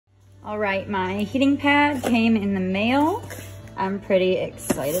All right, my heating pad came in the mail. I'm pretty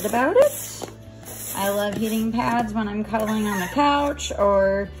excited about it. I love heating pads when I'm cuddling on the couch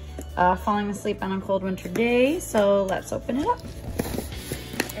or falling asleep on a cold winter day, so let's open it up.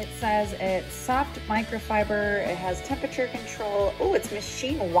 It says it's soft microfiber, it has temperature control. Oh, it's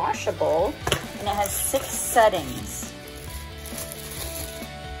machine washable, and it has 6 settings.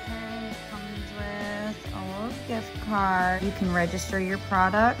 Gift card. You can register your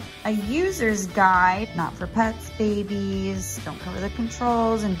product. A user's guide, not for pets, babies, don't cover the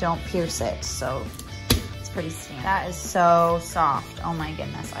controls, and don't pierce it. So it's pretty standard. That is so soft. Oh my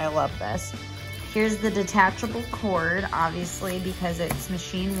goodness, I love this. Here's the detachable cord, obviously, because it's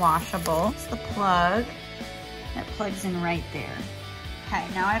machine washable. It's the plug. It plugs in right there. Okay,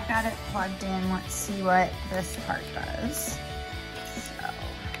 now I've got it plugged in. Let's see what this part does.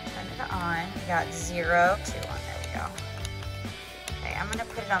 On. We got 0, 2 on. There we go. Okay, I'm gonna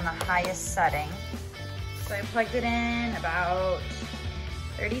put it on the highest setting. So I plugged it in about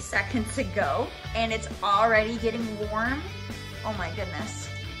 30 seconds ago, and it's already getting warm. Oh my goodness.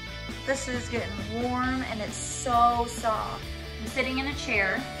 This is getting warm, and it's so soft. I'm sitting in a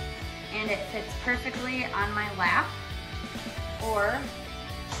chair, and it fits perfectly on my lap. Or,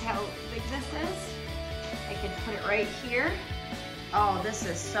 see how big this is? I can put it right here. Oh, this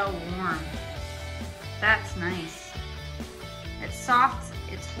is so warm. That's nice. It's soft,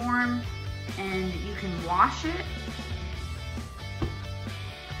 it's warm, and you can wash it.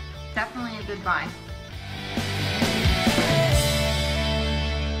 Definitely a good buy.